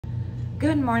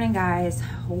Good morning, guys.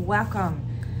 Welcome.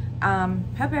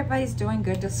 Hope everybody's doing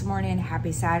good this morning.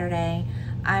 Happy Saturday.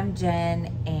 I'm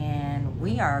Jen, and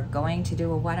we are going to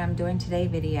do a what I'm doing today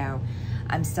video.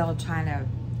 I'm still trying to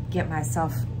get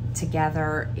myself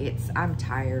together. I'm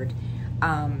tired.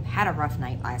 Had a rough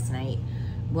night last night.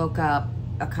 Woke up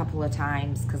a couple of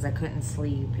times because I couldn't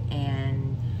sleep,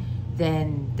 and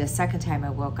then the second time I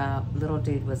woke up, little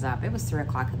dude was up. It was 3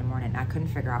 o'clock in the morning. I couldn't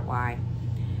figure out why.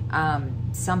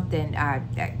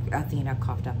 Athena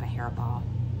coughed up a hairball,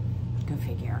 go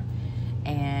figure,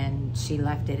 and she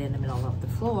left it in the middle of the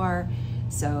floor,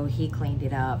 so he cleaned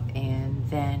it up, and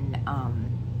then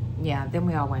then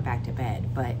we all went back to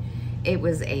bed. But it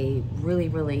was a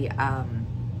really I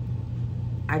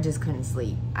just couldn't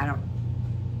sleep.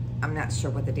 I'm not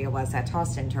sure what the deal was. I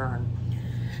tossed and turned.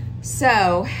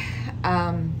 So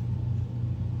I'm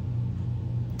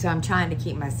trying to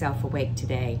keep myself awake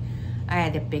today. I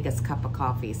had the biggest cup of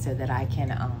coffee so that I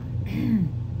can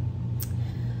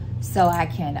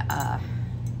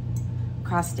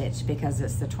cross stitch, because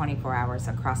it's the 24 hours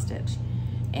of cross stitch.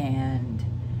 And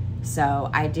so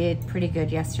I did pretty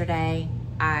good yesterday.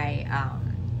 I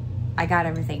got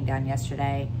everything done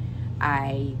yesterday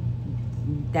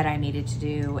that I needed to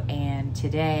do, and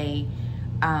today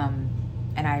and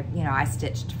I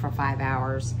stitched for 5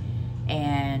 hours,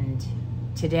 and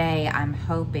today I'm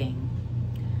hoping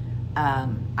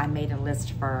I made a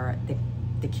list for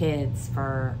the kids,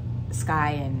 for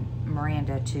Sky and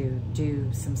Miranda, to do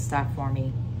some stuff for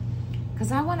me,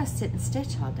 because I want to sit and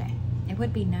stitch all day. It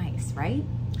would be nice, right?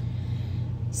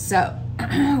 So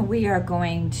we are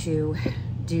going to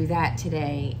do that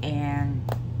today. And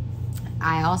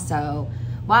I also,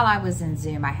 while I was in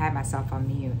Zoom, I had myself on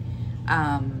mute.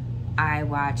 I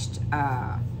watched,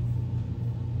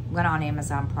 went on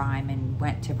Amazon Prime and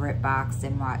went to BritBox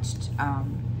and watched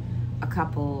a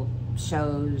couple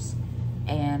shows.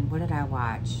 And what did I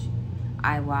watch?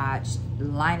 I watched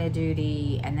Line of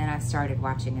Duty, and then I started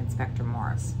watching Inspector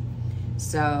Morse.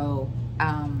 So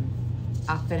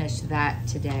I'll finish that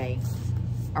today,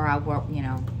 or I'll work,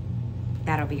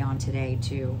 that'll be on today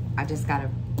too. I just gotta,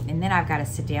 and then I've got to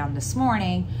sit down this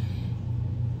morning,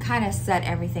 kind of set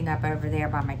everything up over there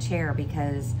by my chair,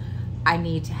 because I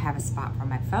need to have a spot for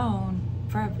my phone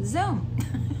for Zoom.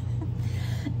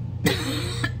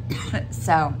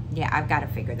 So yeah, I've got to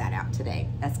figure that out today.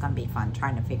 That's gonna be fun,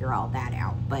 trying to figure all that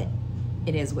out, but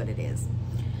it is what it is.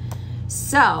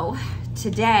 So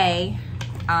today,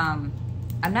 I'm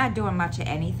not doing much of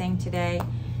anything today,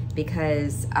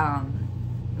 because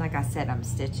like I said, I'm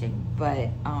stitching. But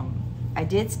I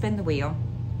did spin the wheel,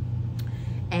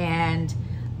 and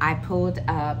I pulled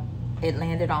up, it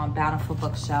landed on Bountiful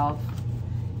Bookshelf,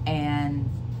 and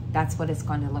that's what it's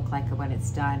going to look like when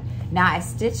it's done. Now, I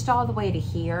stitched all the way to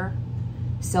here,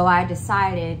 so I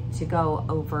decided to go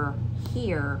over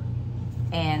here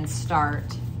and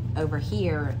start over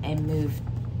here and move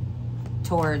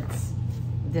towards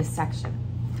this section.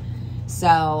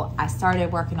 So I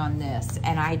started working on this,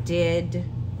 and I did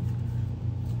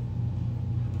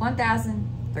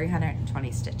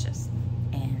 1,320 stitches,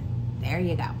 and there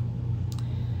you go.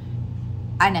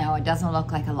 I know it doesn't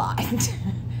look like a lot,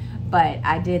 but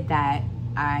I did that.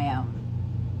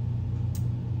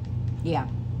 Yeah,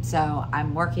 so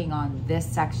I'm working on this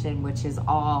section, which is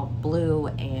all blue,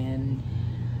 and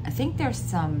I think there's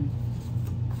some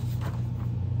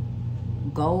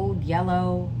gold,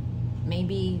 yellow,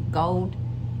 maybe gold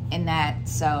in that.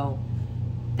 So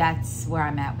that's where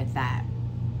I'm at with that.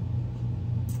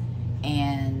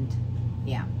 And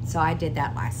yeah, so I did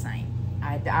that last night.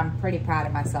 I'm pretty proud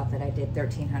of myself that I did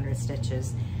 1,300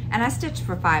 stitches, and I stitched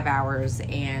for 5 hours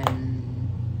and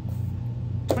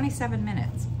 27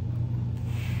 minutes.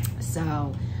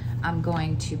 So I'm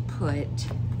going to put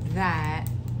that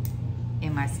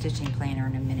in my stitching planner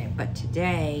in a minute. But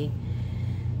today,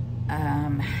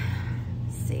 let's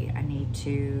see, I need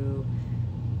to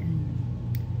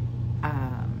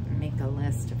make a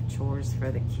list of chores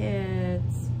for the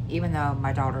kids. Even though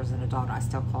my daughter's an adult, I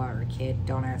still call her a kid.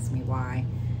 Don't ask me why.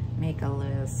 Make a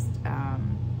list.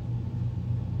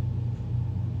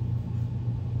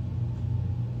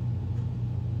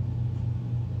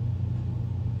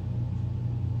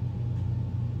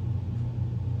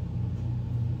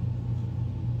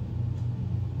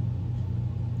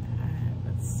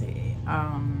 Let's see.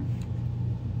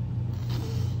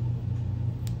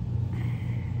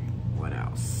 What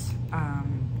else?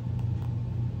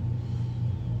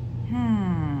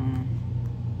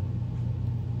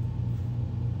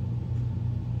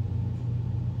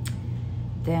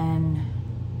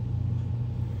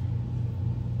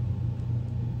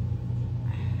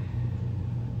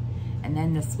 Then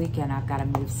then this weekend I've got to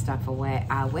move stuff away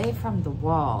from the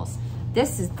walls.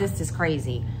 This is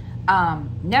crazy.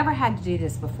 Never had to do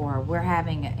this before. We're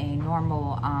having a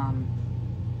normal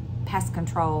pest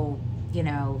control, you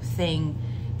know, thing.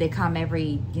 They come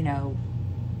every, you know,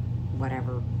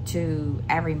 whatever,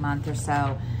 every month or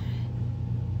so.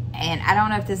 And I don't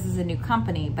know if this is a new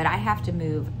company, but I have to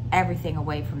move everything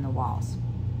away from the walls.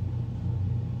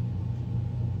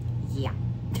 Yeah.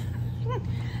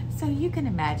 So you can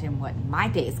imagine what my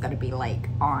day is going to be like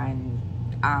on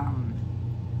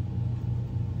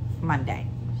Monday.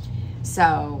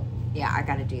 So yeah, I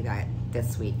got to do that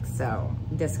this week. So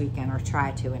this weekend, or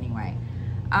try to anyway.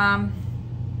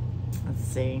 Let's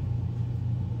see.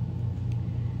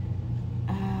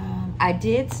 I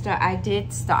did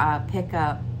pick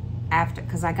up after,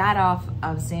 because I got off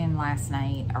of Zoom last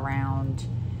night around,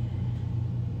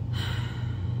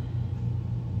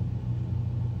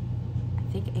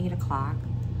 I think 8 o'clock,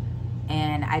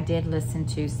 and I did listen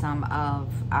to some of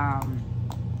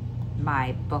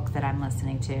my book that I'm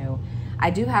listening to. I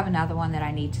do have another one that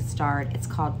I need to start. It's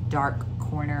called Dark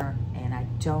Corner, and I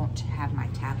don't have my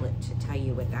tablet to tell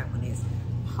you what that one is.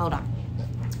 Hold on.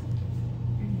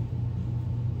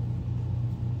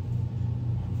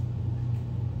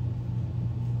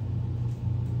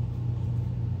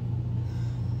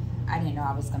 I didn't know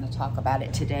I was going to talk about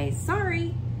it today.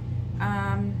 Sorry.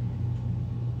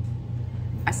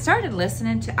 I started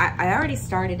listening to, I already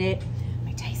started it. Let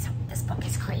me tell you something. This book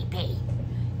is creepy.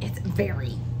 It's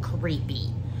very creepy.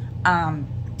 Let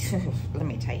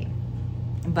me tell you.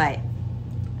 But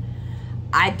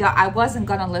I wasn't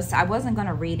going to listen. I wasn't going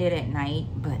to read it at night.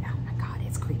 But oh my God,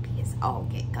 it's creepy as all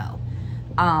get go.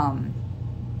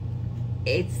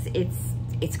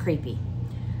 It's creepy.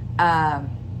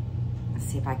 Let's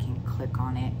see if I can click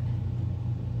on it,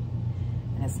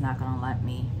 and it's not going to let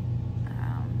me.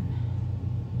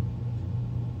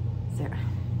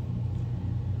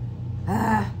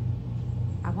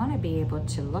 I want to be able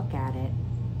to look at it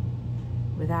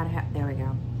without there we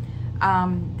go.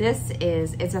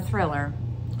 It's a thriller,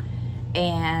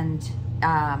 and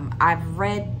I've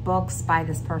read books by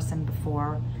this person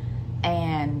before,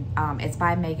 and it's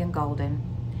by Megan Golden,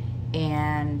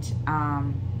 and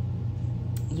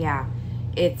yeah,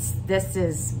 this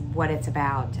is what it's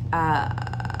about.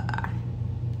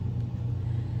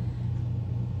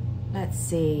 Let's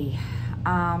see.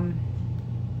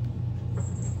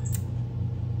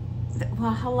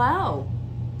 Well, hello.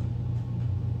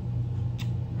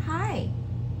 Hi.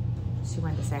 She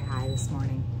wanted to say hi this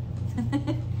morning.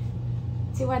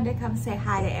 She wanted to come say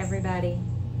hi to everybody.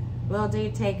 Little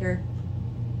dude, take her.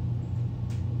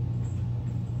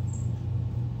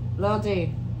 Little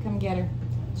dude, come get her.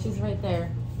 She's right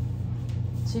there.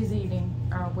 She's eating,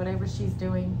 or whatever she's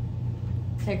doing.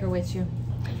 Take her with you.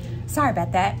 Sorry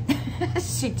about that.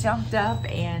 She jumped up,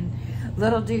 and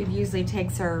little dude usually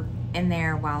takes her in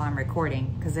there while I'm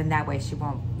recording, because then that way she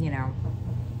won't, you know.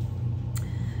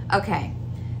 Okay,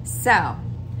 so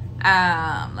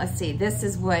let's see. This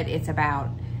is what it's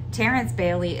about. Terrence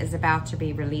Bailey is about to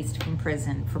be released from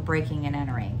prison for breaking and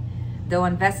entering, though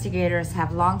investigators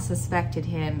have long suspected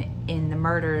him in the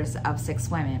murders of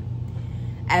 6 women.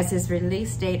 As his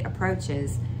release date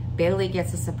approaches, Bailey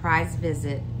gets a surprise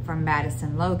visit from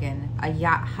Madison Logan, a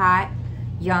hot,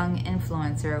 young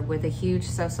influencer with a huge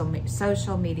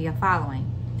social media following.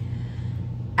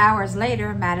 Hours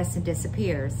later, Madison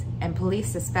disappears, and police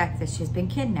suspect that she's been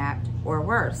kidnapped, or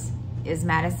worse. Is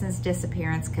Madison's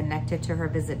disappearance connected to her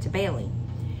visit to Bailey?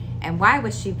 And why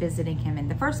was she visiting him in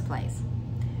the first place?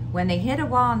 When they hit a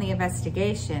wall in the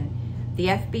investigation, the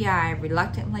FBI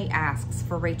reluctantly asks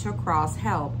for Rachel Craw's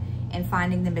help in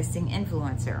finding the missing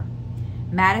influencer.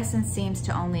 Madison seems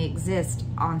to only exist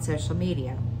on social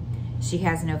media. She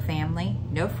has no family,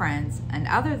 no friends, and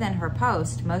other than her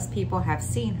post, most people have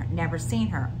never seen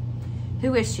her.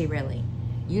 Who is she really?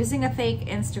 Using a fake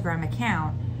Instagram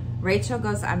account, Rachel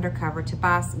goes undercover to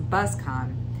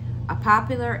BuzzCon, a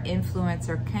popular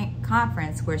influencer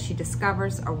conference where she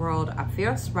discovers a world of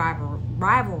fierce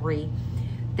rivalry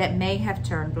that may have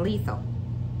turned lethal.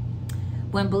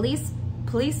 When police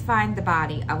find the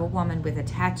body of a woman with a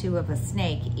tattoo of a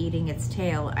snake eating its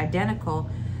tail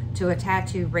identical to a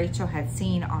tattoo Rachel had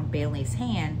seen on Bailey's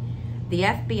hand, the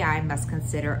FBI must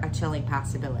consider a chilling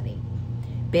possibility.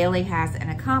 Bailey has an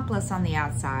accomplice on the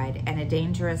outside and a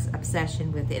dangerous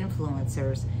obsession with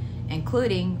influencers,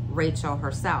 including Rachel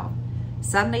herself.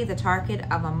 Suddenly the target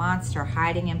of a monster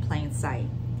hiding in plain sight.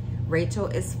 Rachel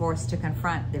is forced to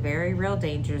confront the very real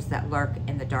dangers that lurk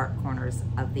in the dark corners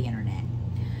of the internet.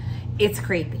 It's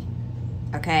creepy,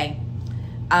 okay?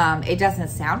 It doesn't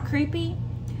sound creepy,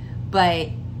 but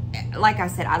like I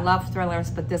said, I love thrillers,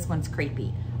 but this one's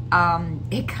creepy.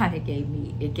 It kind of gave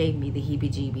me the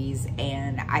heebie-jeebies,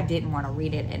 and I didn't want to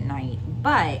read it at night,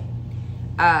 but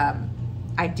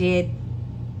I did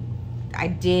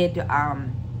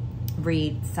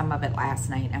read some of it last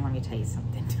night, and let me tell you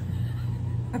something.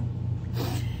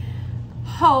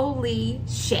 Holy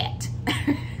shit.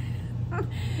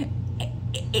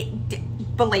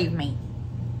 Believe me,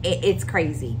 it's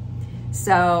crazy.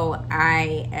 So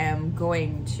I am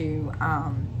going to,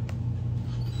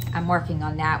 I'm working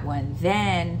on that one.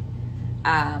 Then,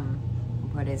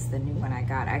 what is the new one I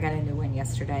got? I got a new one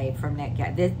yesterday from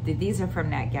NetGalley. These are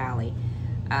from NetGalley.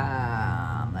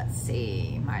 Let's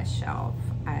see, my shelf.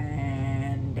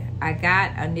 And I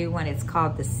got a new one. It's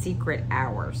called The Secret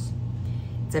Hours.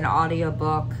 It's an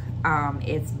audiobook.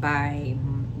 It's by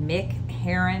Mick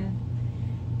Herron.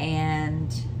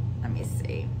 And let me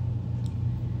see.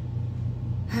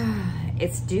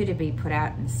 It's due to be put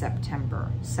out in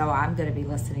September. So I'm going to be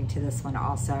listening to this one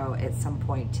also at some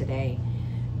point today.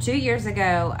 2 years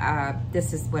ago,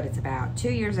 this is what it's about. 2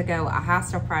 years ago, a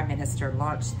hostile prime minister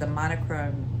launched the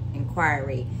Monochrome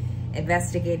Inquiry,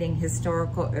 investigating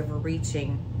historical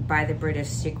overreaching by the British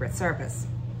Secret Service.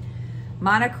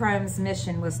 Monochrome's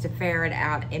mission was to ferret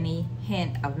out any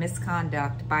hint of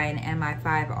misconduct by an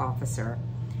MI5 officer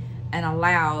and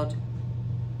allowed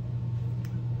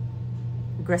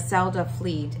Griselda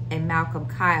Fleet and Malcolm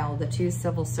Kyle, the two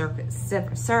civil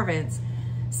servants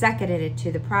seconded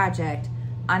to the project,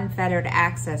 unfettered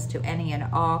access to any and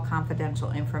all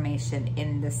confidential information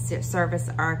in the service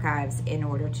archives in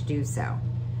order to do so.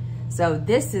 So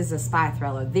this is a spy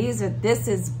thriller. This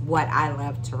is what I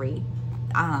love to read.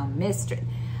 Mystery.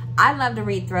 I love to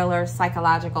read thrillers,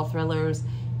 psychological thrillers,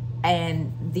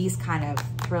 and these kind of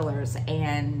thrillers.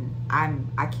 And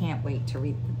I can't wait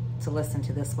to listen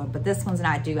to this one. But this one's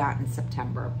not due out in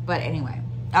September. But anyway,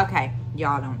 okay,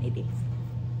 y'all don't need these.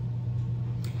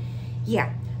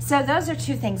 Yeah. So those are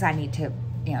two things I need to,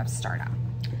 start on.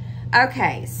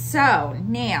 Okay, so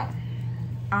now,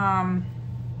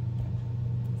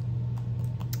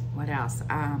 what else?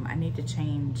 I need to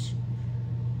change.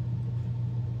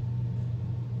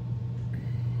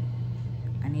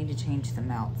 I need to change the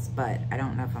melts, but I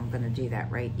don't know if I'm going to do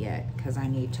that right yet because I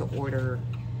need to order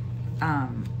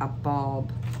a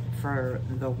bulb for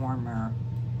the warmer,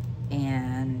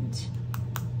 and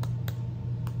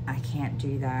I can't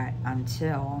do that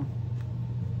until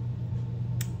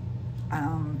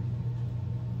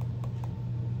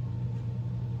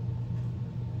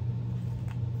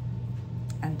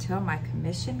my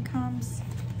commission comes.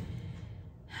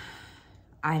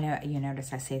 I know, you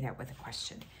notice I say that with a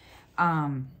question.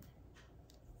 Oh,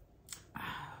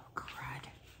 crud.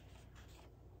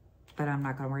 But I'm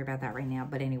not going to worry about that right now.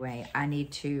 But anyway, I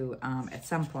need to, at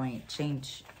some point,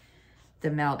 change the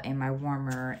melt in my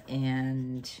warmer,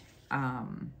 and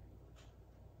I'm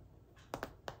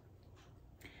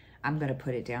going to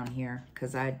put it down here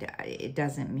because it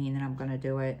doesn't mean that I'm going to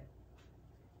do it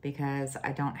because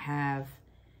I don't have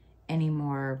any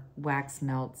more wax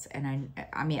melts, and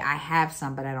I mean I have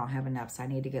some, but I don't have enough, so I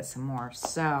need to get some more.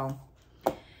 So,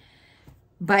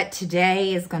 but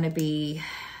today is going to be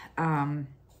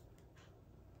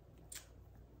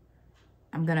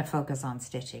I'm going to focus on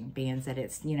stitching, being that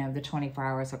it's, the 24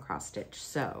 hours of cross stitch.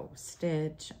 So,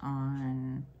 stitch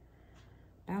on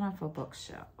Bountiful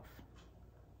Bookshelf.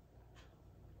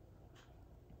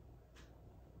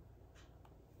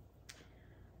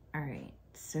 All right,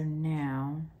 so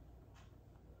now,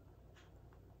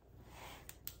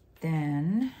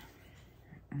 now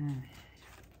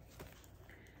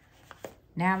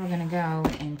we're going to go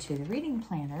into the reading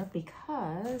planner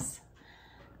because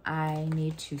I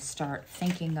need to start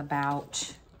thinking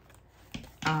about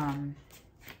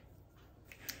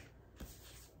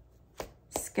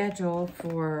schedule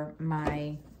for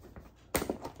my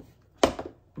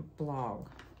blog.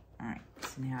 All right,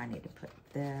 so now I need to put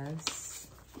this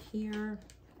here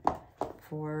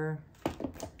for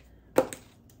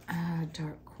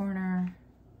dark corner.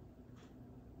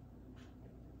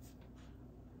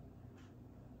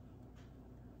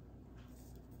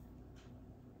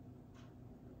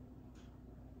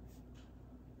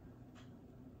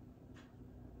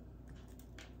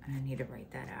 I need to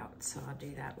write that out, so I'll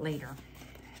do that later.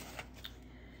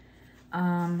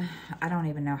 I don't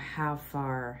even know how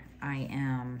far I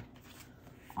am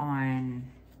on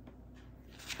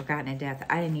Forgotten in Death.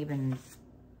 I didn't even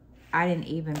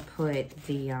put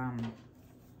the, I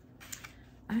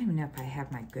don't even know if I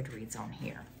have my Goodreads on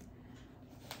here.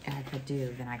 If I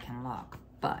do, then I can look,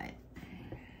 but,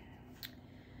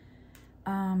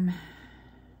 I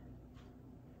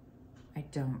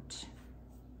don't.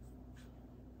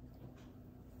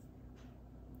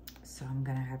 So I'm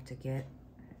gonna have to get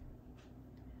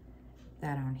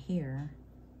that on here.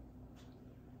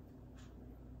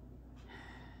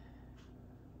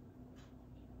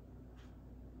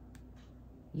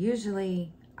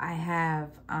 Usually I have,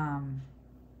 I'm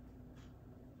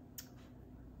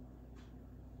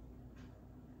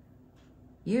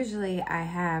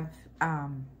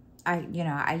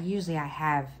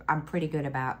pretty good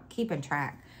about keeping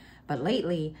track, but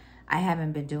lately I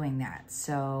haven't been doing that.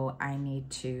 So I need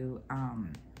to,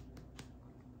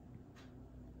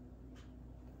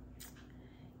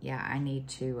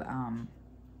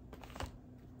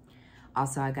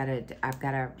 also I gotta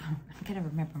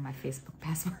remember my Facebook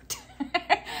password.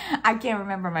 I can't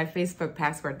remember my Facebook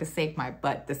password to save my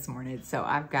butt this morning. So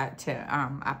I've got to,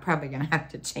 I'm probably gonna have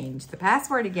to change the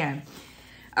password again.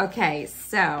 Okay,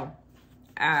 so,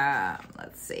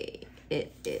 let's see,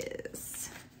 it is,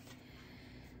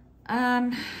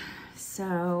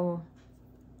 so,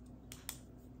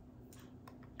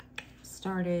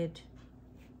 started,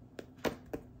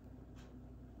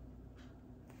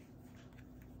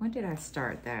 when did I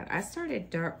start that? I started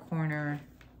Dark Corner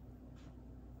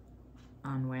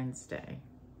on Wednesday,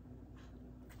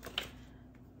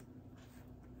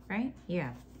 right?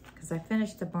 Yeah, because I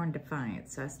finished the Born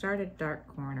Defiant, so I started Dark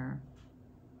Corner.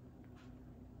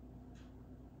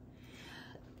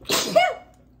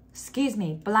 Excuse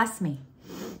me, bless me.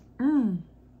 All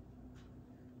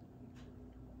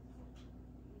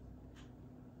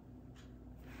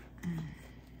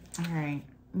right,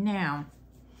 now,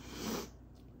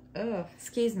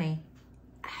 excuse me.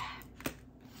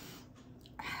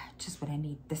 Just what I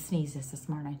need, the sneezes this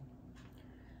morning.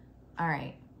 All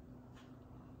right.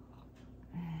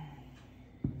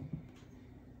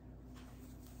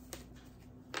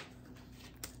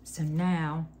 So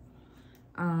now,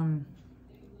 all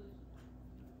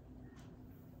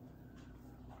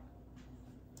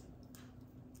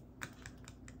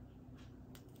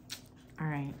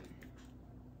right.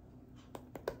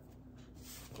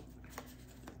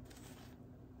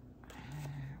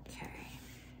 Okay.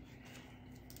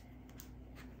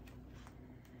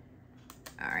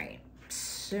 All right,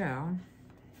 so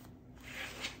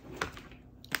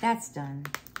that's done.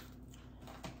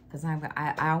 Because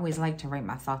I always like to write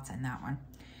my thoughts in that one.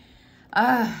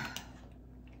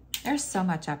 There's so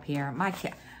much up here. My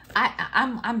kid,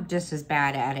 I'm just as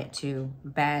bad at it too.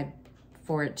 Bad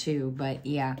for it too. But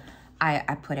yeah,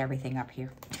 I put everything up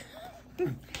here.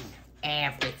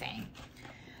 Everything.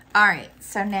 All right.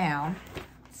 So now,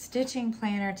 stitching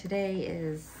planner today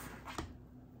is.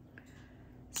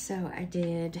 So I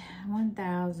did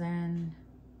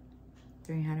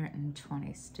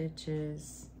 1,320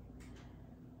 stitches.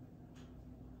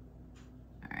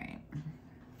 All right.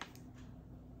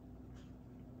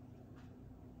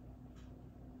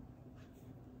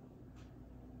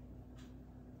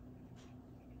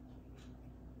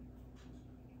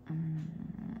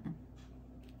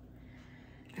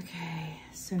 Okay,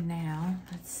 so now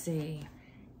let's see.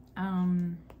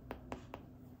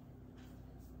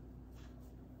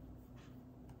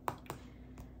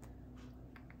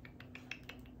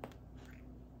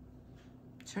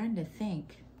 Trying to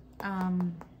think. I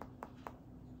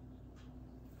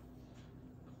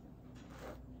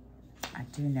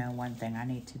do know one thing I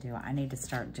need to do. I need to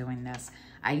start doing this.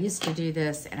 I used to do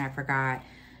this and I forgot.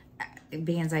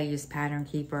 Being as I use Pattern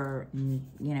Keeper, you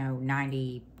know,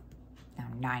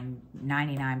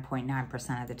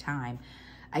 99.9% of the time,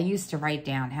 I used to write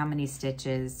down how many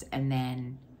stitches and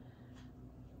then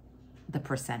the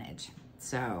percentage.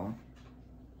 So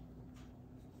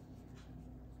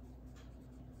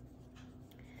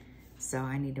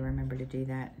I need to remember to do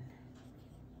that.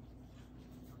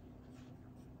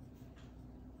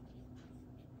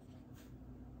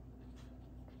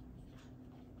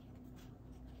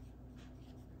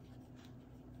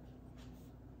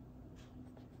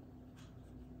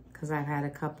 Because I've had a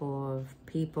couple of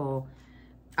people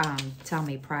tell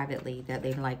me privately that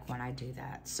they like when I do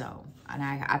that. So, and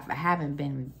I haven't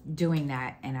been doing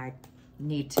that, and I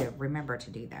need to remember to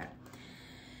do that.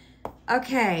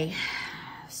 Okay,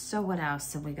 so what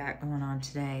else have we got going on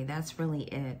today? That's really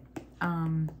it.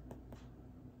 I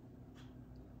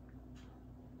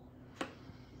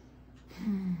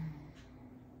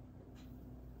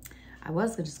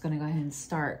was just going to go ahead and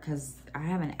start because I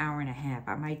have an hour and a half.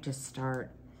 I might just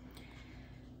start.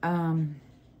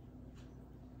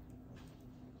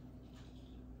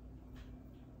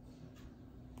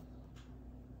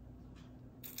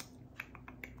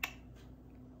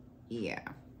 Yeah.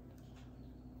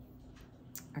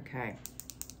 Okay.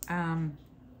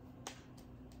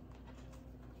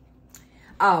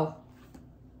 Oh,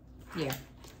 yeah.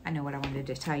 I know what I wanted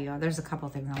to tell you. There's a couple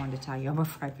things I wanted to tell you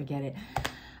before I forget it.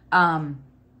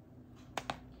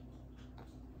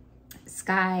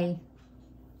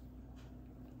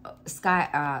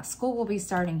 School will be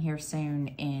starting here soon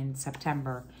in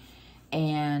September.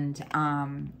 And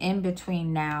in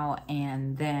between now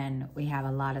and then, we have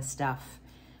a lot of stuff,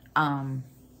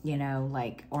 you know,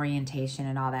 like orientation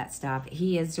and all that stuff.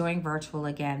 He is doing virtual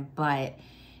again, but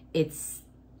it's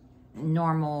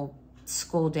normal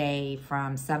school day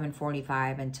from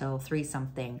 7:45 until 3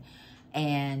 something.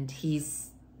 And he's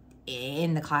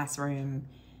in the classroom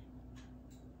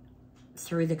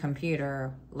through the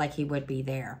computer like he would be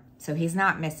there. So he's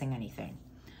not missing anything.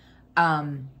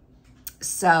 I've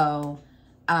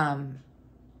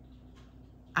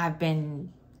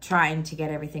been trying to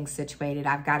get everything situated.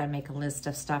 I've got to make a list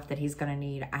of stuff that he's going to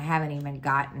need. I haven't even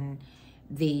gotten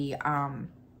the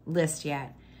list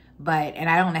yet. And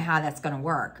I don't know how that's going to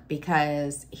work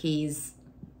because he's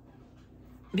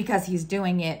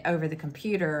doing it over the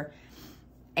computer.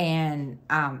 And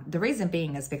the reason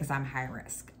being is because I'm high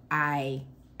risk. I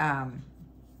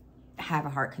have a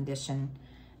heart condition.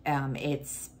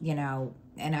 It's, you know,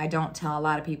 and I don't tell a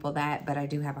lot of people that, but I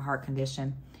do have a heart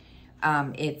condition.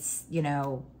 It's, you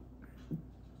know,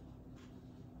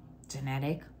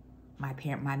 genetic. My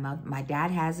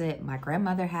dad has it. My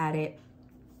grandmother had it.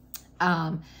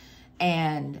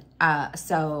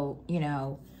 So, you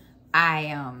know,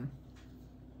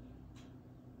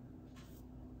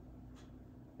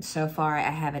 so far I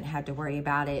haven't had to worry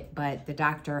about it, but the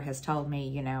doctor has told me,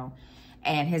 you know,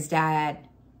 and his dad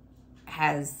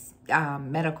has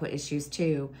medical issues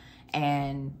too.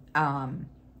 And,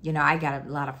 you know, I got a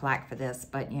lot of flack for this,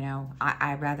 but, you know,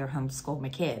 I'd rather homeschool my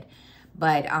kid.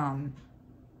 But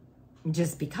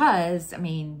just because, I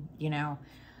mean, you know,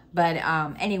 but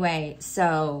anyway,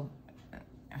 so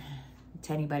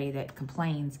to anybody that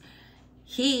complains,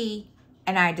 he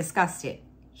and I discussed it.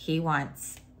 He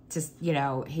wants to, you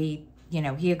know, he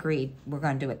agreed we're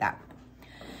going to do it that way.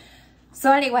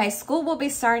 So anyway, school will be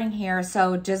starting here.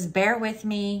 So just bear with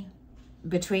me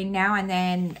between now and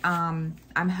then.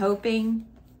 I'm hoping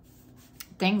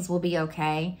things will be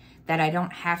okay, that I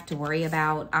don't have to worry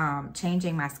about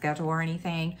changing my schedule or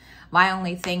anything. My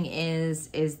only thing is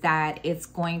that it's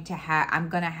going to I'm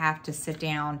going to have to sit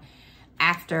down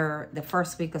after the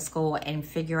first week of school and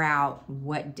figure out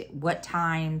what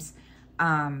times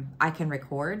I can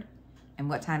record and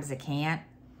what times I can't,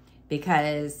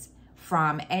 because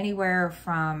from anywhere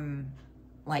from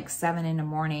like 7 in the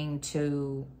morning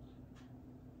to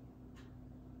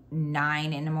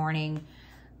 9 in the morning,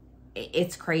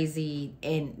 it's crazy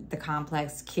in the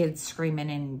complex, kids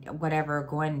screaming and whatever,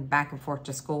 going back and forth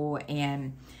to school.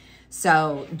 And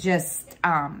so just,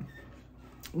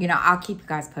 you know, I'll keep you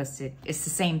guys posted. It's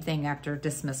the same thing after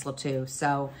dismissal too.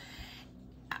 So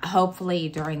hopefully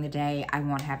during the day, I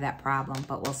won't have that problem,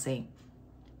 but we'll see.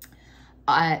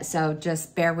 So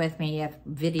just bear with me if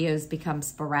videos become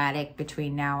sporadic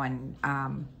between now and,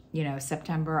 you know,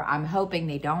 September. I'm hoping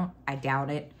they don't. I doubt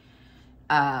it.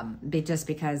 Just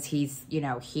because he's, you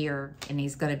know, here and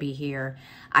he's going to be here.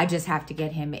 I just have to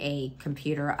get him a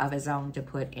computer of his own to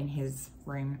put in his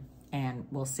room, and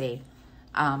we'll see.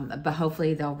 But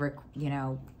hopefully they'll, you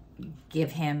know,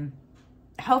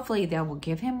 hopefully they will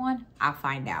give him one. I'll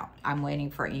find out. I'm waiting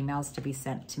for emails to be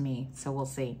sent to me, so we'll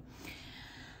see.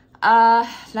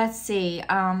 Let's see.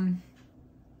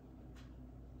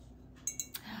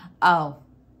 Oh.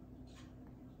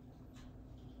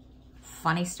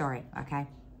 Funny story, okay?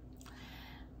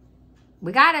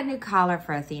 We got a new collar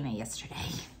for Athena yesterday.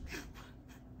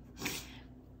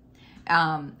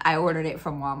 I ordered it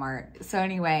from Walmart. So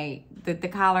anyway, the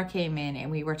collar came in and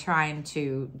we were trying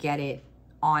to get it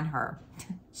on her.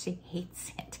 She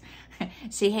hates it.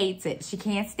 She hates it. She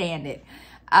can't stand it.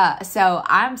 So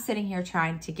I'm sitting here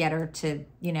trying to get her to,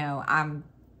 you know,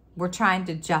 we're trying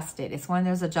to adjust it. It's one of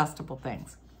those adjustable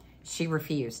things. She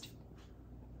refused.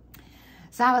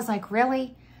 So I was like,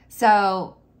 really?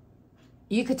 So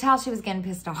you could tell she was getting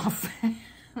pissed off.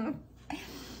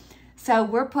 So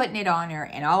we're putting it on her,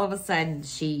 and all of a sudden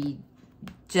she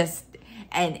just,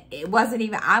 and it wasn't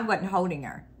even, I wasn't holding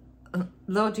her.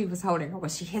 Little G was holding her. Well,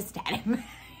 she hissed at him.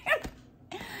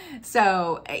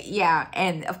 So yeah,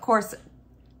 and of course,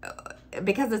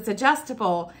 because it's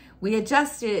adjustable, we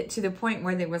adjusted it to the point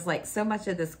where there was like so much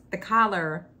of the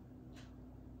collar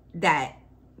that,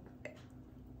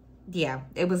 yeah,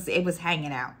 it was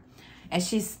hanging out. And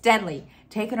she's steadily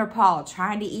taking her paw,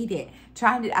 trying to eat it,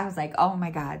 I was like, oh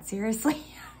my God, seriously?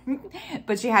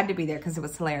 But she had to be there because it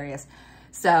was hilarious.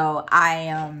 So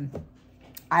I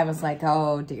was like,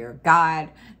 oh dear God,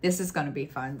 this is going to be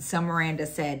fun. So Miranda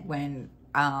said when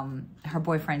her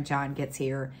boyfriend John gets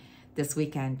here this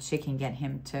weekend, she can get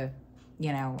him to,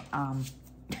 you know,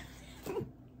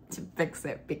 to fix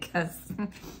it, because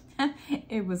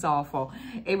it was awful.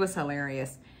 It was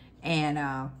hilarious.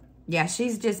 And yeah,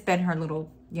 she's just been her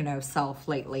little, you know, self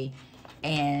lately.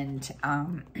 And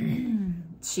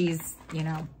she's, you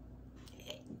know,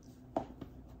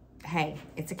 hey,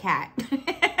 it's a cat.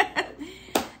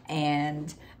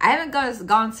 And I haven't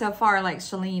gone so far like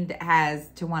Shalene has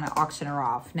to want to auction her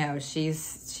off. No,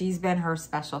 she's been her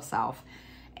special self.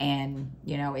 And,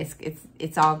 you know,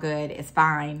 it's all good. It's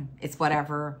fine. It's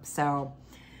whatever. So,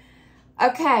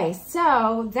 okay.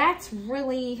 So that's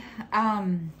really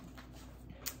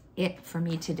it for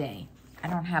me today. I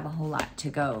don't have a whole lot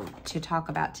to talk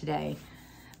about today.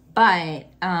 But,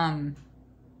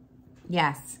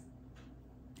 yes.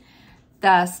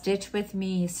 The Stitch With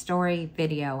Me story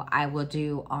video I will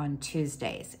do on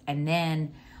Tuesdays. And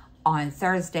then on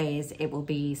Thursdays, it will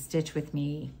be Stitch With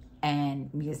Me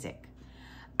and music.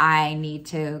 I need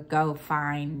to go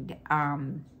find,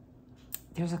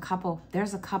 there's a couple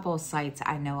of sites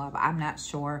I know of. I'm not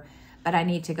sure, but I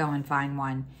need to go and find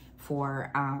one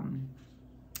for,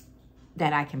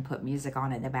 that I can put music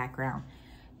on in the background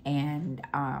and,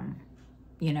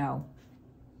 you know,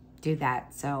 do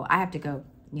that. So I have to go,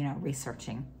 you know,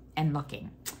 researching and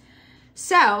looking.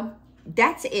 So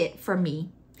that's it for me.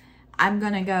 I'm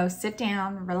going to go sit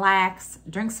down, relax,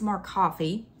 drink some more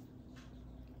coffee,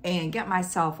 and get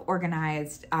myself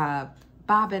organized.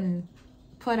 Bobbin,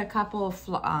 put a couple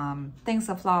of things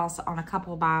of floss on a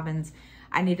couple of bobbins.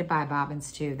 I need to buy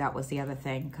bobbins too. That was the other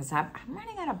thing, because I'm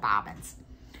running out of bobbins.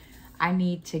 I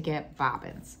need to get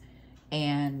bobbins.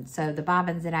 And so the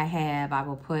bobbins that I have, I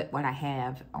will put what I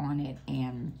have on it.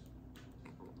 And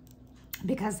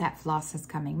because that floss is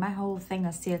coming, my whole thing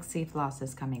of CXC floss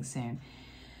is coming soon.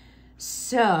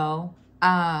 So,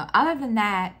 other than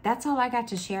that, that's all I got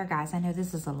to share, guys. I know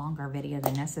this is a longer video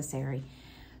than necessary.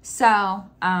 So,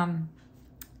 I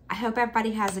hope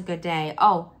everybody has a good day.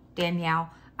 Oh, Danielle,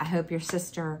 I hope your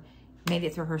sister made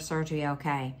it through her surgery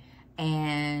okay.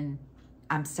 And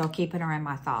I'm still keeping her in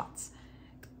my thoughts,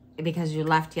 because you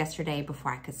left yesterday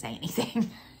before I could say anything.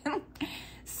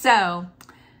 So,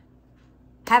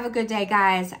 have a good day,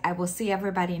 guys. I will see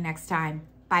everybody next time.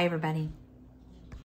 Bye, everybody.